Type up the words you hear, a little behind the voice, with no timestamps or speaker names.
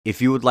If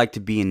you would like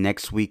to be in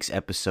next week's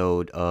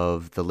episode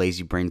of the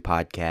Lazy Brain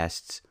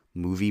Podcast's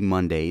Movie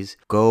Mondays,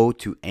 go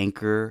to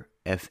Anchor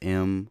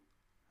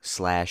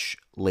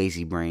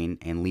FM/LazyBrain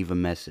and leave a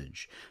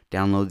message.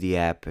 Download the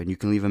app and you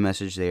can leave a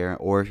message there,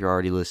 or if you're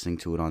already listening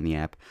to it on the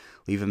app,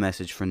 leave a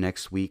message for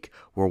next week.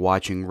 We're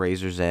watching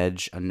Razor's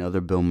Edge,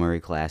 another Bill Murray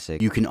classic.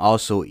 You can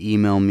also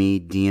email me,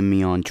 DM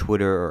me on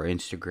Twitter or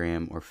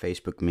Instagram or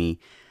Facebook me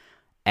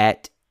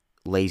at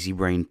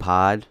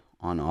LazyBrainPod.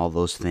 On all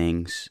those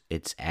things,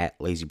 it's at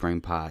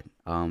LazyBrainPod.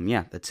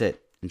 Yeah, that's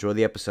it. Enjoy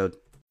the episode.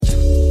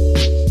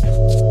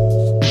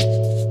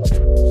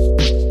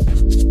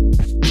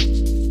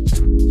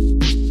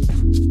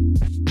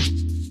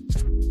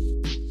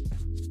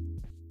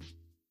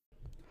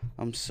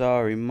 I'm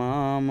sorry,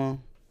 Mama.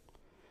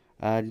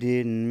 I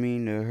didn't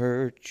mean to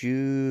hurt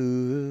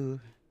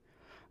you.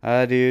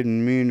 I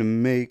didn't mean to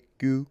make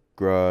you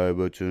cry,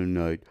 but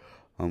tonight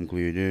I'm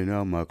cleaning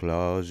out my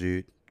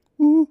closet.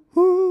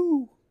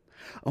 Woo-hoo!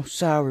 Oh,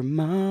 sorry,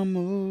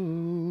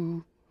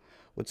 Mama.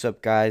 What's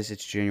up, guys?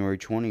 It's January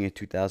 20th,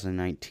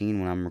 2019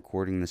 when I'm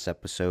recording this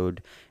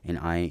episode, and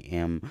I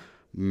am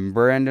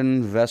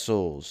Brandon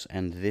Vessels,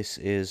 and this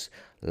is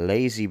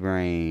Lazy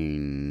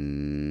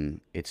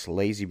Brain. It's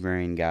Lazy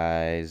Brain,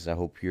 guys. I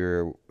hope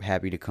you're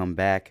happy to come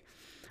back.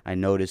 I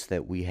noticed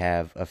that we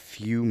have a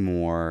few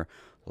more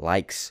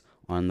likes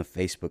on the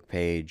Facebook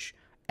page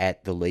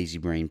at the Lazy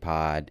Brain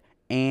Pod,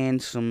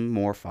 and some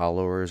more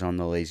followers on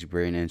the Lazy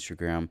Brain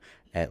Instagram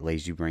at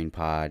Lazy Brain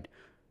Pod.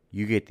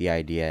 You get the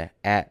idea,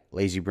 at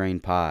Lazy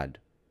Brain Pod.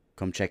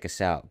 Come check us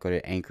out. Go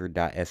to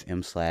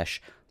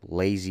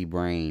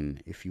anchor.fm/LazyBrain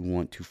if you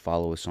want to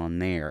follow us on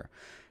there.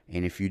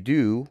 And if you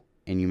do,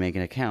 and you make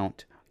an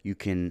account, you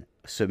can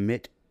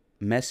submit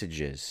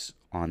messages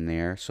on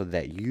there so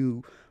that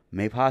you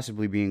may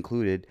possibly be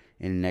included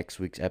in next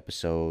week's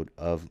episode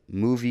of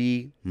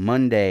Movie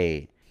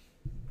Monday.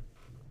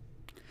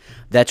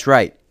 That's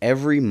right.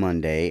 Every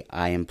Monday,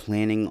 I am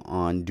planning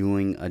on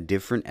doing a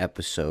different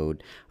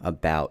episode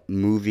about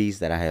movies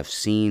that I have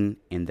seen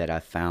and that I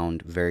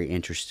found very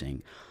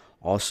interesting.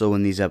 Also,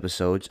 in these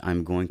episodes,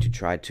 I'm going to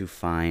try to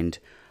find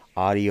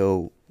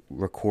audio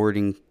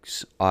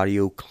recordings,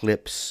 audio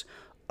clips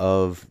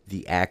of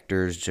the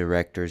actors,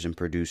 directors, and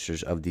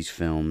producers of these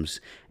films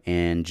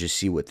and just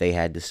see what they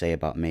had to say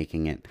about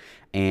making it.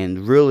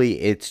 And really,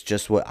 it's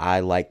just what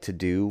I like to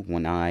do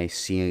when I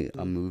see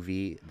a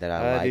movie that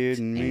I liked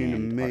and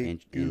am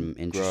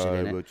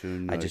interested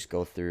in it. I just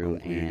go through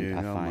and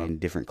I find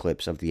different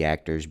clips of the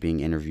actors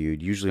being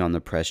interviewed, usually on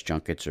the press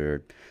junkets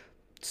or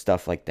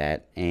stuff like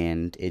that,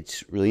 and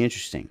it's really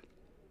interesting.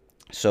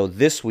 So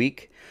this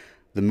week,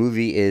 the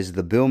movie is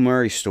The Bill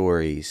Murray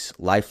Stories,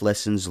 Life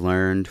Lessons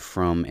Learned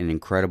from an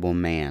Incredible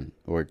Man,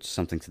 or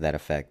something to that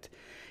effect.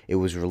 It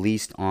was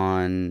released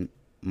on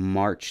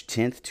March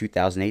 10th,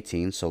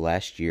 2018, so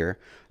last year,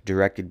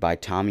 directed by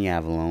Tommy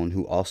Avalone,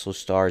 who also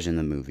stars in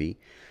the movie.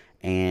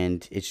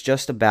 And it's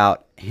just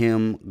about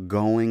him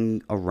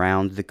going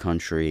around the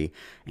country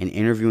and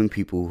interviewing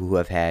people who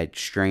have had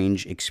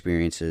strange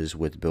experiences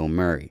with Bill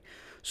Murray.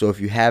 So if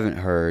you haven't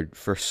heard,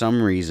 for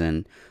some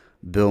reason,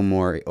 Bill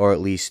Murray, or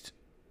at least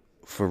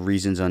for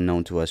reasons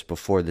unknown to us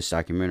before this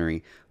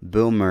documentary,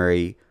 Bill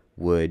Murray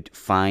would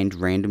find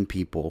random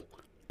people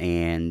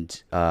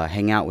and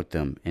hang out with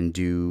them and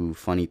do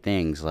funny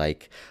things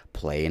like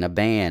play in a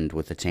band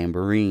with a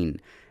tambourine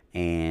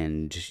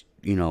and,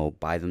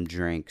 buy them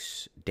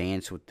drinks,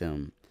 dance with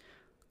them,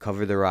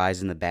 cover their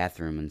eyes in the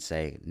bathroom and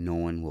say, "No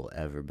one will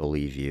ever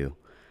believe you,"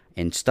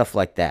 and stuff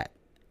like that.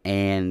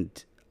 And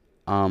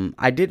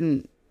I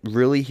didn't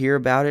really hear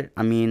about it.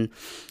 I mean,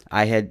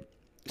 I had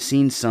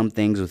seen some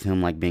things with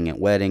him, like being at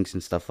weddings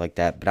and stuff like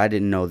that, but I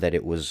didn't know that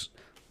it was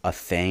a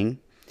thing.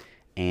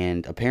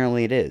 And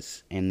apparently it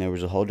is. And there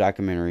was a whole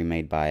documentary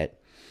made by it.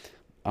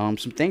 Some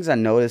things I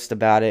noticed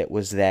about it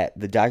was that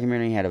the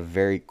documentary had a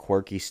very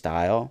quirky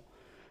style.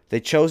 They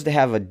chose to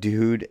have a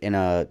dude in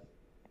a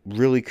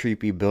really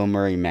creepy Bill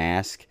Murray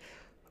mask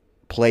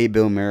play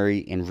Bill Murray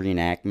in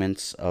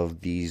reenactments of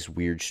these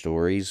weird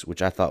stories,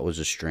 which I thought was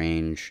a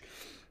strange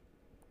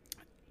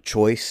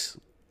choice.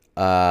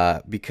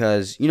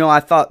 Because,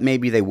 I thought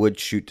maybe they would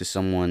shoot to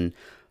someone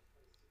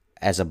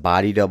as a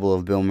body double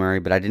of Bill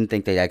Murray, but I didn't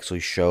think they'd actually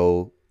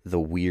show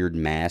the weird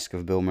mask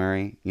of Bill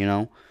Murray,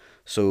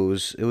 So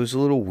it was a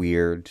little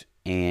weird,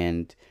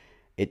 and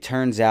it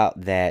turns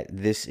out that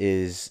this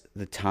is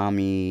the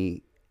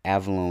Tommy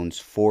Avalone's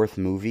fourth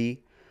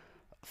movie,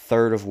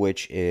 third of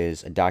which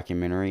is a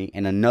documentary,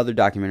 and another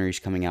documentary is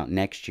coming out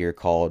next year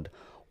called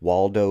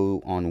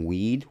Waldo on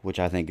Weed, which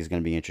I think is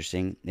going to be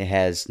interesting. It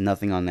has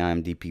nothing on the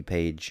IMDb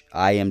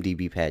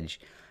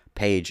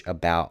page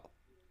about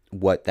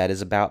what that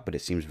is about, but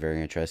it seems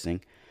very interesting.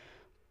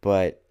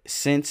 But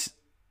since,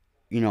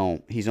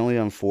 he's only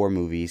done 4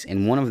 movies,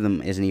 and one of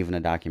them isn't even a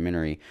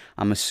documentary,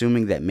 I'm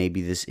assuming that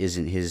maybe this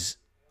isn't his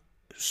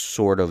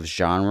sort of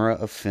genre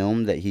of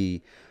film that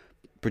he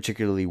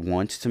particularly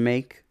wants to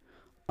make.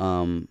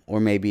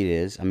 Or maybe it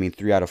is. I mean,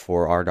 3 out of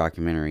 4 are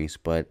documentaries,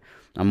 but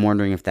I'm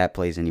wondering if that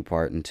plays any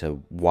part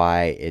into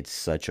why it's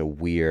such a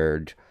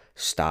weird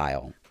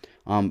style.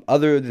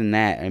 Other than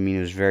that, I mean,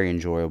 it was very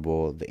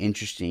enjoyable.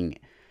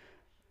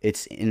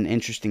 It's an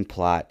interesting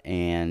plot,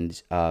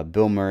 and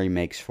Bill Murray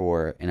makes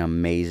for an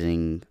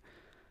amazing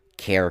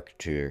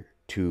character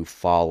to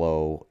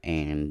follow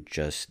and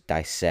just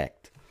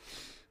dissect.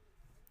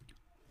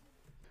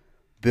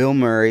 Bill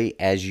Murray,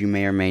 as you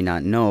may or may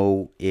not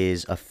know,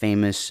 is a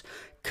famous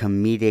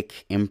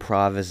comedic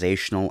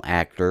improvisational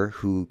actor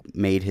who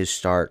made his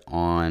start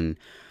on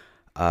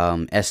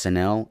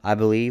SNL, I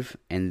believe,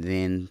 and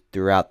then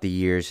throughout the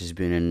years has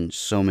been in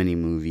so many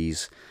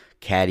movies: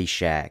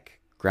 Caddyshack,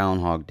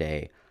 Groundhog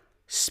Day,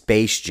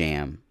 Space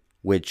Jam,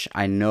 which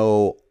I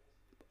know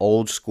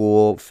old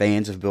school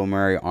fans of Bill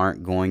Murray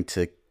aren't going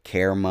to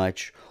care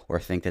much or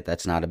think that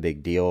that's not a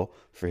big deal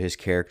for his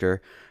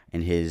character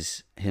and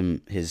his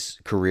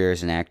career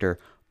as an actor,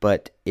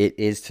 but it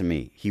is to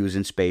me. He was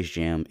in Space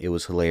Jam. It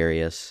was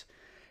hilarious.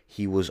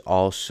 He was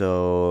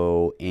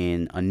also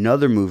in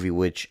another movie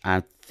which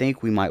I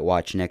think we might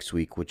watch next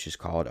week, which is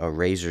called A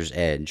Razor's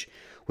Edge,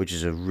 which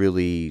is a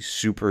really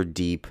super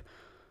deep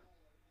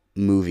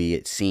movie,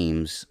 it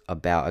seems,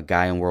 about a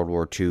guy in World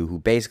War II who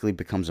basically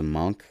becomes a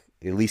monk.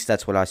 At least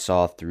that's what I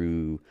saw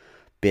through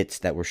bits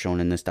that were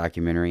shown in this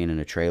documentary and in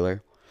a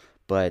trailer.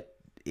 But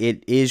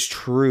it is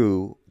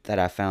true that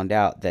I found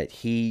out that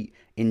he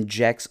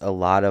injects a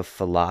lot of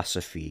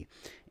philosophy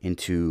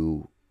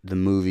into the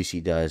movies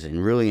he does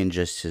and really in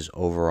just his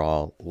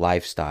overall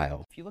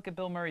lifestyle. If you look at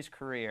Bill Murray's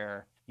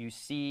career, you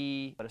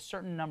see a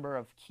certain number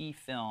of key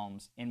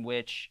films in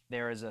which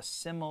there is a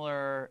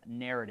similar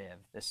narrative,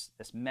 this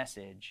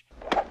message.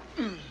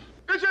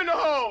 It's in the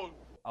hole!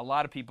 A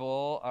lot of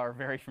people are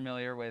very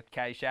familiar with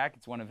Caddyshack.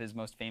 It's one of his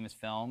most famous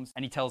films.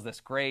 And he tells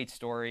this great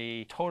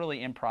story, totally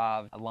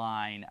improv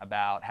line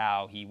about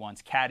how he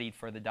once caddied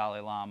for the Dalai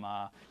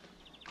Lama.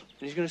 And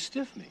he's gonna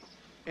stiff me.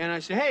 And I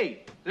say,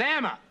 hey,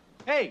 Lama,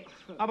 hey,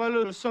 how about a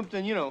little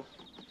something,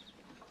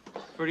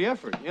 for the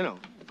effort, And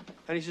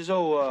he says,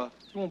 there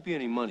won't be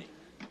any money.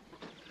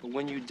 But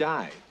when you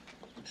die,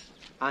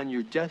 on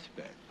your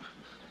deathbed,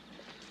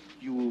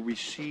 you will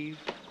receive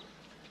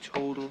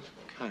total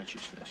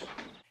consciousness.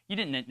 You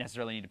didn't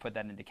necessarily need to put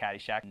that into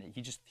Caddyshack.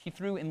 He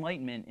threw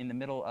enlightenment in the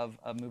middle of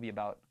a movie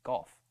about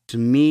golf. To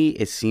me,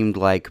 it seemed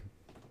like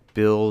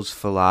Bill's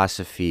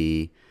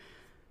philosophy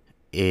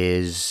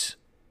is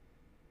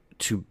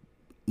to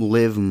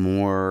live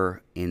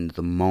more in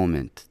the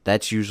moment.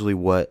 That's usually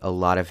what a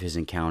lot of his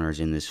encounters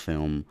in this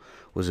film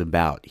was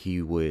about.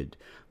 He would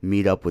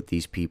meet up with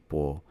these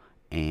people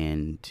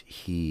and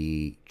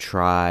he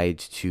tried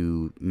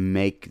to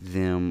make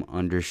them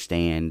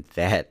understand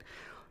that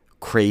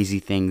crazy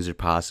things are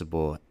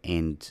possible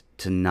and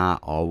to not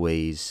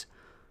always,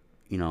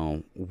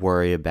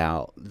 worry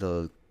about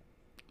the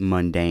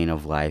mundane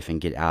of life and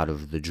get out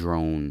of the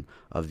drone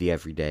of the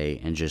everyday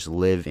and just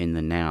live in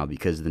the now,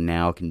 because the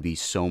now can be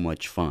so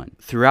much fun.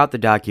 Throughout the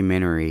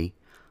documentary,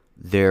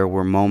 there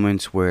were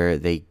moments where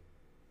they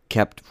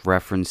kept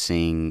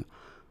referencing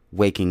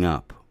waking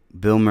up.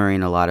 Bill Murray,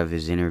 in a lot of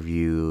his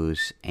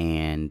interviews,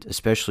 and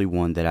especially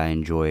one that I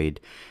enjoyed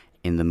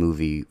in the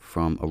movie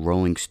from a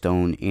Rolling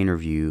Stone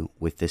interview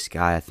with this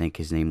guy, I think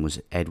his name was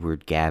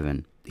Edward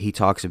Gavin. He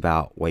talks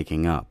about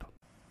waking up.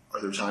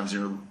 Are there times in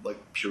your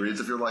periods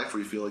of your life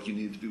where you feel like you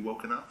need to be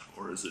woken up,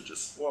 or is it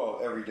just? Well,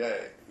 every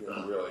day,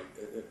 really.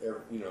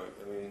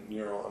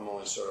 I'm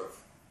only sort of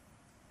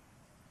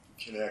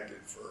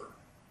connected for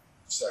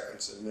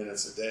seconds and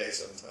minutes a day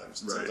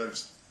sometimes. And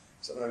right.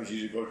 Sometimes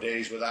you go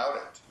days without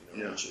it,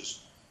 which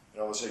is,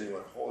 and all of a sudden you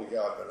went, holy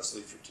God, I've been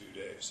asleep for 2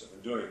 days. I've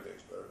been doing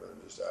things, but I've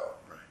been just out.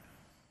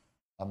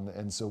 Right.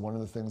 And so one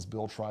of the things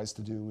Bill tries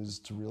to do is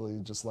to really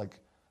just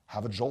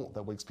have a jolt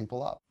that wakes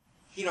people up.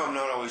 I'm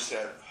not always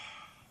that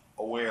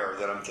aware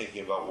that I'm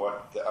thinking about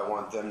what I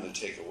want them to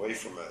take away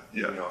from it.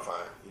 Yeah.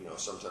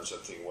 Sometimes I'm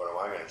thinking, what am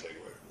I going to take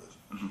away from this?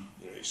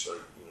 Mm-hmm. You sort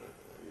of,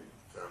 you're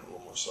kind of a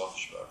little more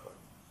selfish about it. But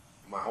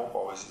my hope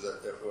always is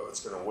that it's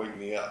going to wake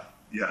me up.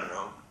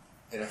 Yeah.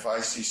 And if I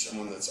see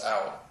someone that's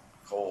out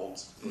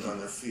cold, on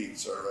their feet,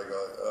 sort of, I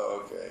go,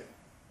 oh, okay.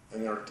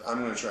 I'm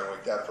going to try and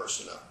wake that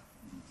person up.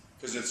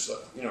 Because it's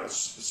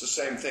it's the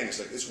same thing.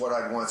 It's what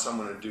I'd want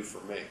someone to do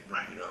for me.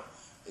 Right.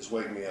 Is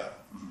wake me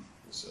up. Mm-hmm.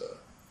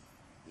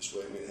 Just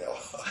wake me the hell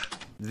up.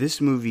 This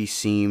movie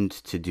seemed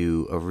to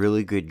do a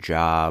really good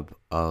job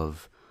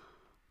of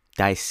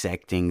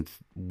dissecting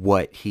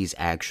what he's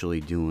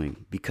actually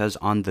doing, because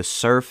on the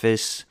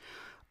surface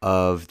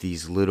of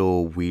these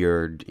little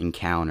weird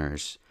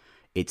encounters,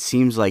 it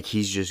seems like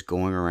he's just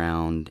going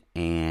around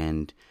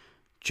and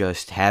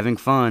just having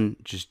fun,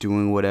 just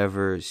doing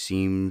whatever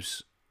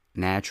seems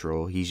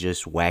natural. He's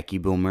just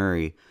wacky Bill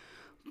Murray.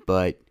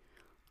 But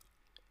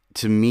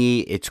to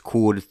me, it's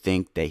cool to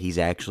think that he's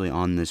actually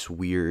on this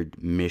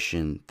weird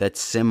mission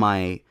that's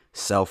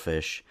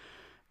semi-selfish,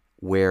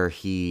 where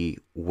he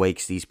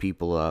wakes these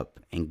people up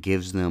and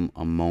gives them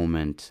a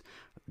moment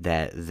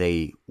that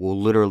they will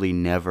literally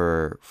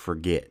never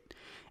forget.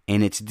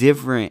 And it's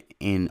different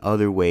in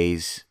other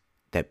ways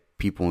that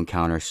people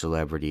encounter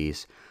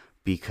celebrities,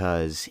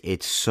 because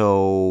it's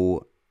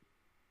so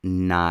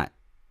not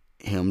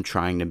him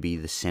trying to be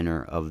the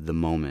center of the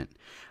moment.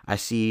 I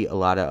see a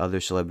lot of other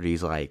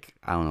celebrities like,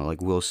 I don't know,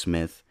 like Will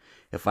Smith.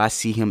 If I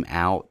see him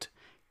out,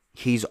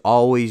 he's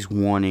always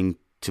wanting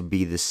to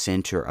be the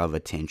center of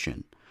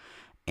attention.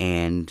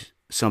 And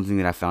something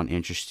that I found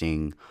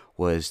interesting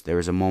was there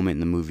was a moment in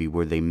the movie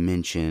where they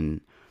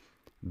mention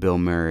Bill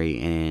Murray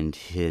and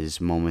his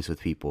moments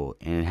with people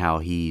and how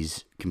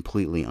he's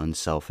completely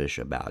unselfish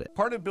about it.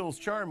 Part of Bill's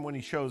charm when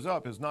he shows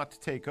up is not to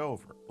take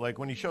over. Like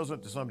when he shows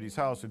up to somebody's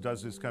house who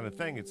does this kind of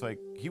thing, it's like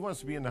he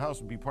wants to be in the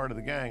house and be part of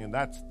the gang, and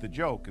that's the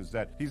joke, is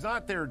that he's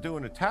not there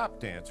doing a tap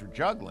dance or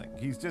juggling.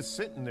 He's just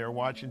sitting there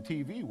watching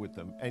TV with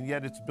them, and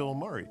yet it's Bill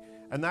Murray.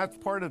 And that's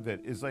part of it,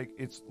 is like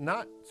it's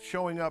not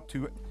showing up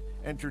to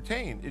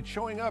entertain, it's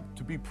showing up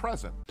to be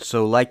present.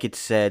 So like it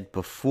said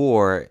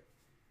before,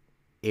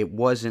 it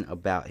wasn't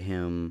about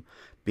him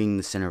being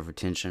the center of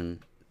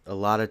attention. A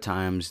lot of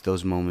times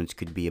those moments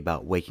could be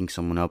about waking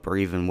someone up or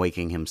even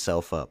waking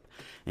himself up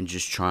and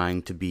just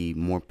trying to be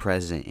more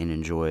present and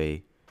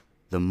enjoy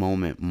the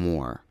moment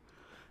more.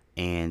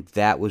 And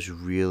that was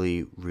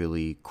really,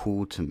 really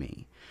cool to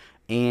me.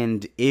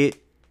 And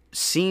it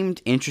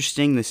seemed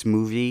interesting, this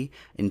movie,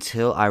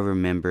 until I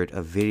remembered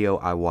a video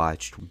I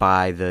watched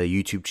by the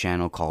YouTube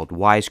channel called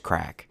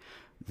Wisecrack.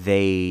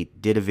 They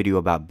did a video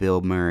about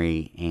Bill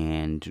Murray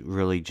and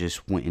really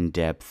just went in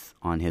depth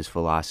on his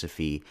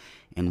philosophy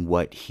and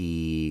what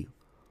he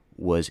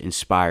was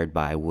inspired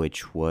by,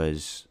 which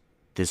was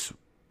this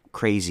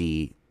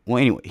crazy... Well,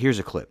 anyway, here's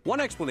a clip. One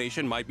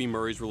explanation might be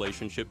Murray's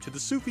relationship to the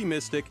Sufi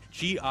mystic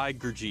G.I.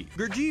 Gurdjieff.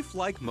 Gurdjieff,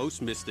 like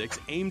most mystics,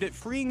 aimed at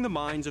freeing the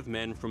minds of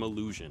men from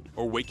illusion,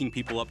 or waking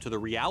people up to the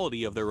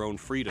reality of their own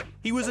freedom.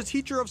 He was a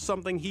teacher of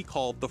something he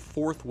called the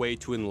fourth way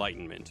to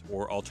enlightenment,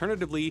 or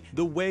alternatively,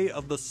 the way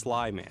of the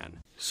sly man.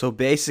 So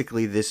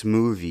basically, this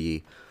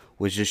movie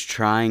was just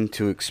trying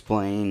to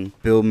explain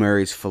Bill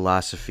Murray's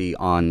philosophy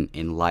on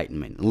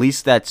enlightenment. At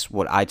least that's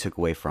what I took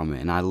away from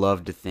it, and I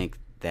love to think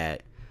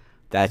that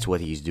that's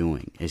what he's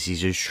doing, is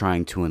he's just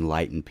trying to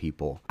enlighten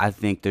people. I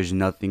think there's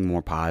nothing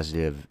more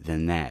positive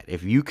than that.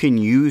 If you can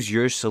use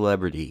your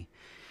celebrity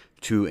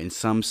to, in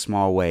some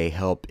small way,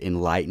 help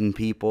enlighten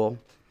people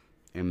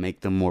and make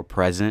them more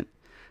present,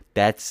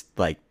 that's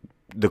like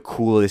the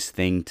coolest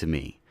thing to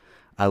me.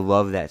 I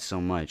love that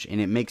so much,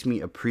 and it makes me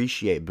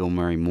appreciate Bill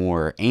Murray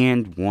more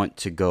and want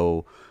to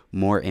go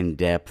more in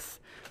depth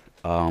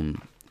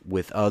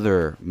with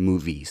other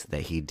movies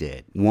that he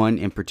did. One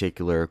in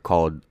particular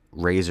called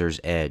Razor's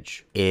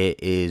Edge.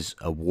 It is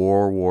a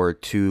World War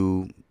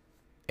II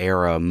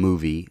era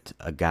movie.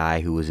 A guy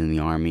who was in the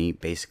army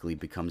basically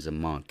becomes a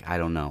monk. I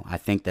don't know. I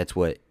think that's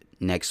what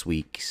next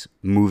week's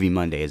Movie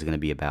Monday is going to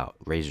be about,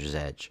 Razor's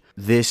Edge.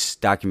 This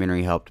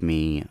documentary helped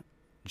me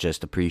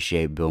just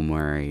appreciate Bill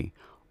Murray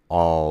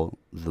all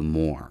the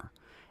more.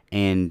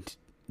 And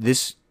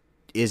this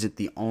isn't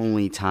the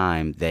only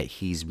time that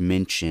he's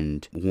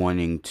mentioned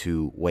wanting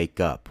to wake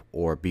up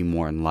or be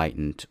more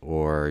enlightened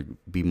or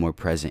be more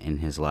present in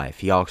his life.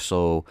 He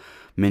also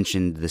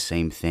mentioned the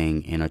same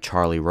thing in a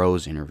Charlie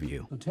Rose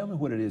interview. So tell me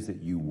what it is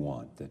that you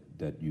want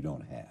that you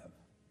don't have.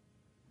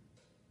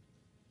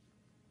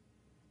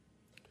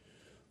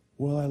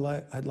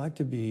 Well, I'd like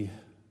to be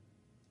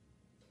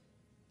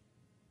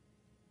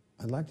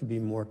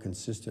more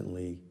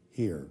consistently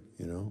here,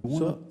 you know.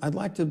 So I'd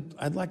like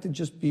to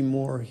just be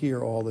more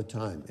here all the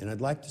time, and I'd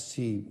like to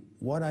see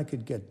what I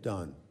could get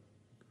done,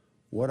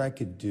 what I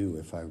could do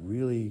if I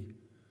really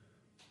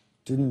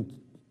didn't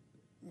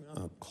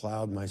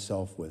cloud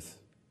myself with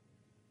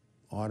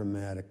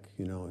automatic,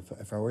 you know,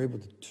 if I were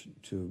able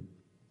to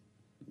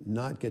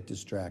not get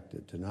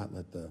distracted, to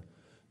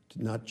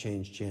not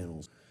change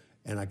channels,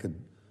 and I could,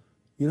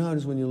 you know how it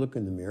is when you look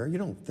in the mirror, you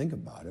don't think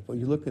about it, but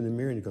you look in the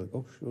mirror and you go,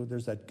 oh, sure,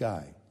 there's that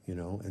guy, you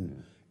know,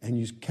 and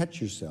you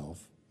catch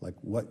yourself like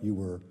what you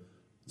were,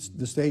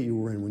 the state you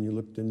were in when you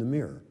looked in the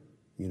mirror,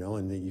 you know,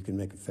 and then you can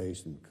make a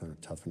face and kind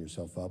of toughen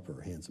yourself up or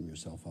handsome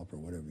yourself up or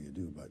whatever you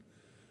do. But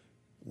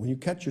when you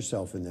catch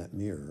yourself in that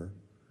mirror,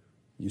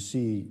 you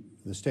see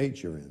the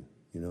state you're in,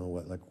 you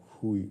know,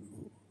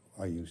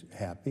 are you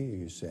happy? Are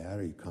you sad?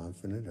 Are you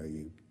confident? Are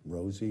you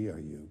rosy? Are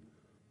you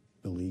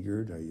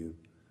beleaguered? Are you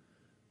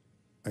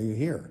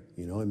here?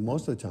 You know, and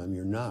most of the time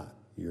you're not.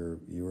 You're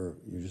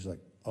just like,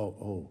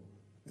 oh.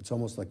 It's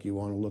almost like you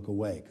want to look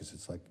away because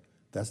it's like,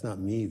 that's not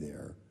me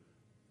there.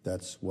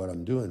 That's what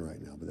I'm doing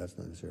right now, but that's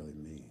not necessarily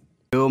me.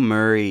 Bill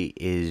Murray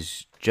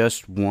is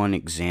just one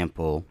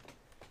example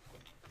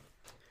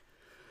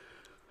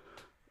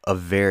of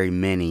very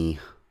many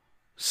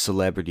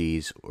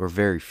celebrities, or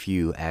very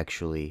few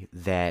actually,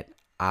 that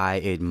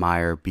I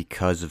admire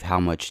because of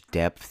how much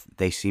depth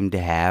they seem to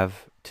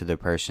have to their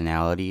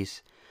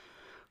personalities.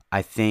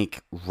 I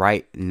think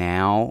right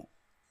now,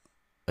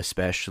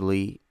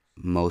 especially,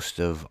 most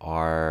of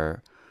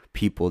our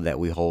people that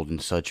we hold in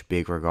such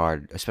big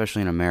regard,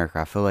 especially in America,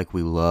 I feel like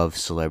we love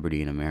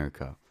celebrity in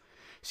America.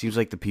 It seems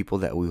like the people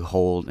that we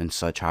hold in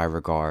such high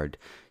regard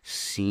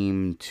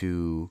seem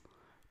to,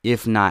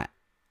 if not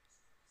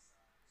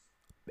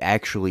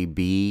actually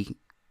be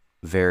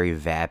very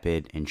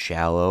vapid and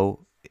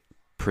shallow,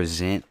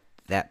 present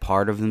that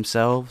part of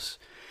themselves.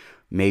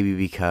 Maybe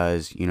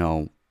because,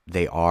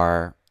 they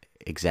are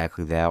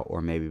exactly that,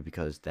 or maybe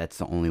because that's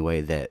the only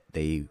way that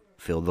they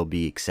feel they'll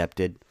be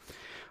accepted.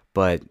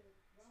 But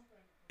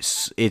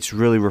it's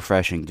really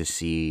refreshing to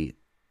see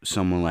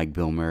someone like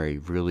Bill Murray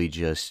really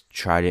just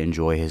try to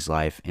enjoy his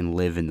life and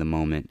live in the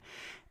moment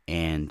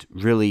and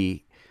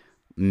really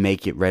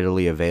make it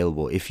readily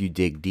available if you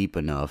dig deep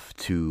enough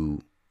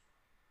to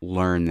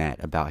learn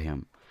that about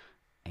him.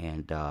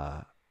 And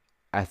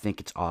I think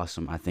it's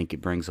awesome. I think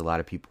it brings a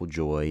lot of people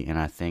joy, and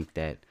I think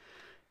that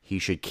he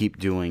should keep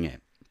doing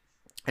it.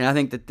 And I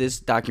think that this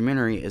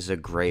documentary is a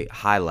great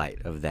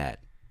highlight of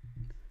that.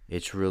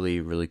 It's really,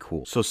 really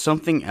cool. So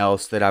something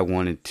else that I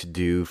wanted to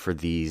do for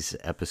these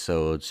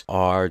episodes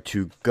are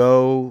to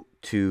go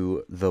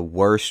to the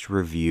worst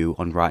review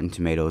on Rotten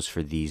Tomatoes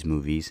for these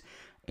movies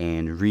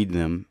and read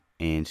them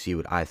and see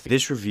what I think.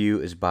 This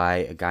review is by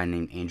a guy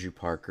named Andrew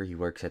Parker. He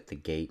works at The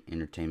Gate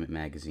Entertainment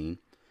Magazine.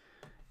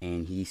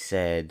 And he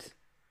said,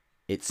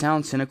 "It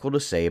sounds cynical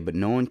to say, but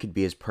no one could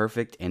be as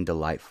perfect and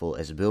delightful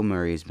as Bill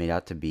Murray is made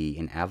out to be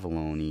in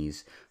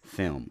Avalloni's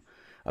film.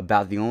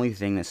 About the only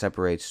thing that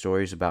separates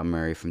stories about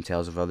Murray from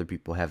tales of other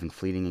people having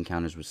fleeting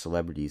encounters with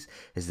celebrities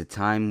is the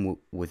time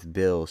with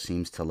Bill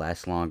seems to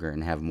last longer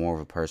and have more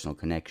of a personal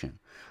connection.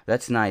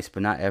 That's nice,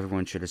 but not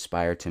everyone should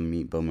aspire to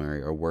meet Bill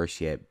Murray, or worse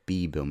yet,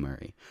 be Bill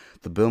Murray.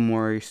 The Bill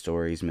Murray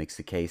stories makes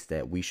the case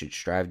that we should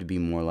strive to be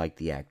more like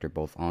the actor,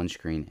 both on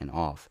screen and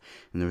off,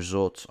 and the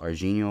results are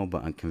genial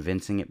but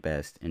unconvincing at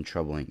best and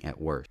troubling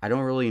at worst." I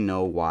don't really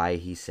know why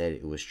he said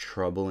it was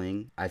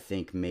troubling. I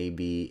think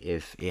maybe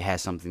if it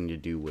has something to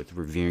do with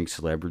revering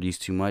celebrities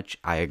too much,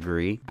 I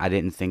agree. I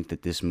didn't think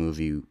that this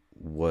movie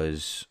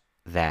was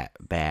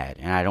that bad,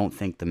 and I don't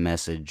think the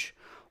message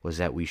was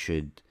that we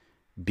should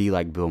be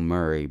like Bill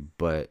Murray,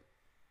 but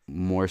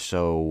more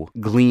so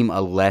glean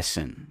a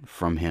lesson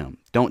from him.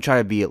 Don't try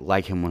to be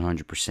like him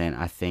 100%.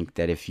 I think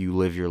that if you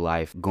live your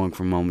life going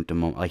from moment to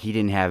moment, like he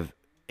didn't have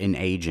an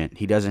agent.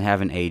 He doesn't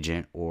have an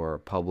agent or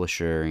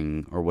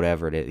publishing or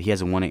whatever it is. He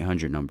has a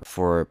 1-800 number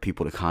for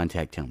people to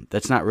contact him.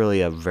 That's not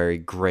really a very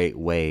great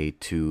way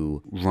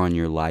to run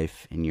your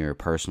life in your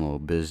personal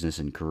business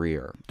and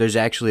career. There's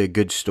actually a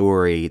good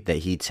story that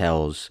he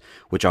tells,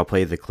 which I'll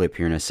play the clip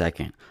here in a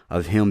second,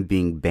 of him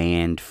being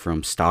banned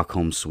from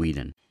Stockholm,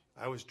 Sweden.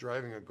 I was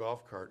driving a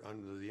golf cart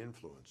under the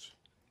influence.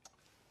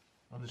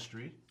 On the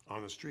street?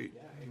 On the street.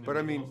 But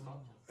I mean,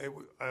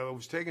 I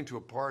was taken to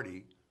a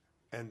party,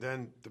 and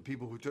then the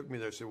people who took me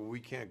there said, "Well, we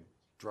can't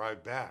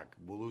drive back.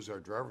 We'll lose our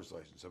driver's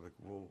license." I'm like,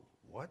 "Well,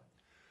 what?"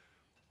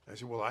 I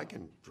said, "Well, I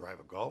can drive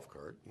a golf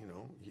cart.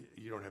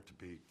 You don't have to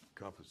be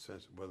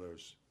competent."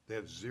 They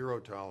have zero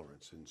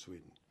tolerance in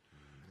Sweden.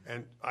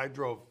 And I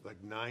drove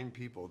like 9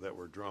 people that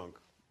were drunk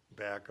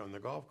back on the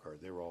golf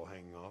cart. They were all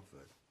hanging off of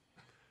it.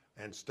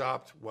 And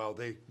stopped while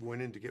they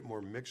went in to get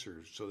more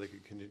mixers so they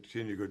could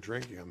continue to go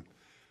drinking them.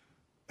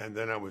 And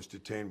then I was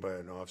detained by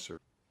an officer.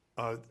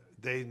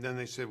 Then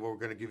they said, "Well, we're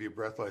going to give you a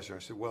breathalyzer." I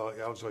said, "Well,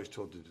 I was always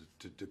told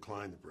to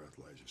decline the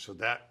breathalyzer." So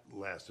that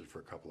lasted for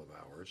a couple of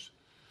hours.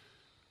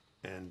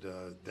 And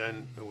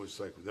then it was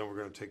like, "Then we're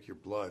going to take your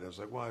blood." I was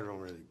like, "Well, I don't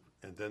really."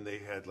 And then they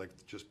had like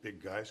just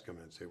big guys come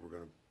in and say, "We're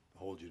going to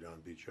hold you down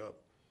and beat you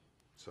up."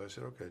 So I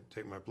said, "Okay,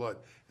 take my blood."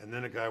 And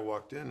then a guy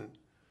walked in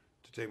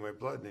to take my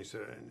blood, and he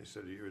said,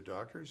 "Are you a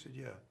doctor?" I said,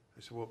 "Yeah."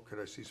 I said, "Well, could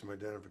I see some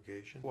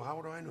identification?" "Well, how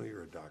do I know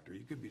you're a doctor?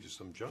 You could be just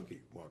some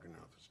junkie walking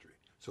off the street."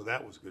 So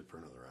that was good for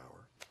another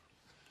hour.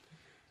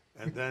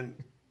 And then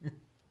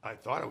I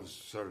thought I was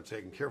sort of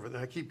taken care of. And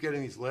then I keep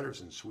getting these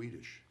letters in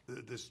Swedish.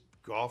 This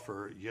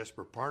golfer,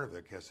 Jesper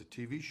Parnevik, has a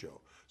TV show.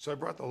 So I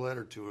brought the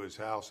letter to his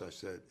house, I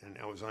said, and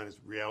I was on his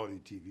reality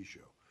TV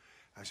show.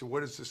 I said,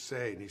 "What does this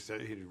say?" And he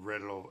said he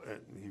read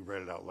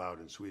it out loud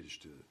in Swedish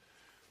to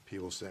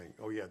people saying,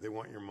 "Oh yeah, they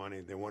want your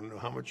money. They want to know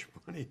how much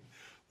money,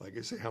 like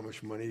I say, how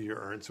much money you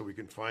earn so we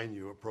can fine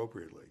you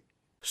appropriately."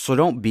 So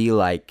don't be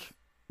like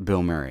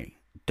Bill Murray.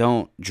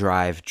 Don't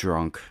drive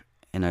drunk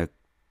in a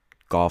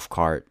golf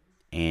cart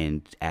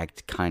and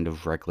act kind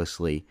of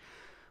recklessly,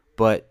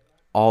 but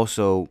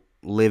also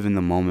live in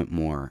the moment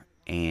more.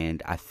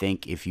 And I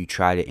think if you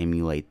try to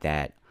emulate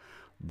that,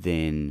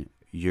 then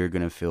you're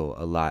going to feel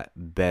a lot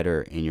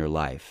better in your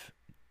life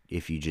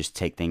if you just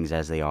take things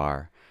as they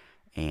are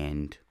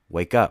and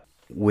wake up.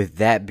 With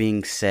that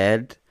being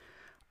said,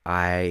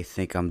 I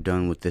think I'm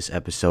done with this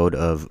episode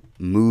of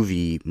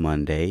Movie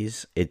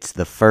Mondays. It's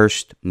the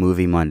first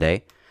Movie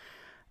Monday,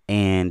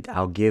 and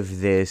I'll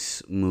give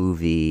this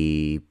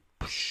movie,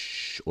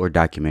 or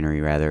documentary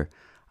rather,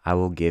 I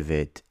will give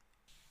it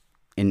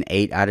an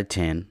 8 out of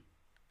 10.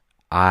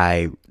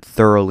 I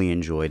thoroughly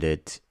enjoyed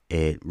it.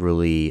 It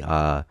really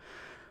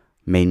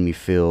made me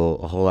feel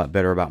a whole lot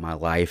better about my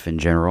life in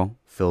general,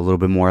 feel a little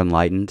bit more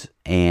enlightened,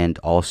 and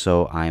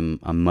also I'm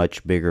a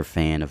much bigger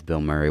fan of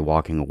Bill Murray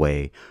walking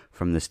away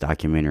from this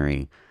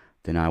documentary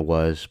than I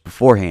was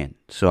beforehand,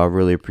 so I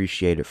really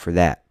appreciate it for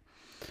that.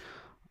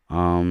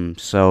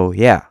 So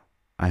yeah,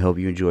 I hope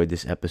you enjoyed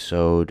this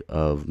episode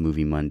of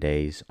Movie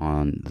Mondays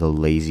on the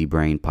Lazy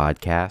Brain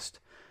podcast.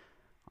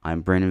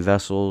 I'm Brandon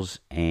Vessels,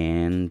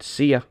 and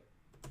see ya.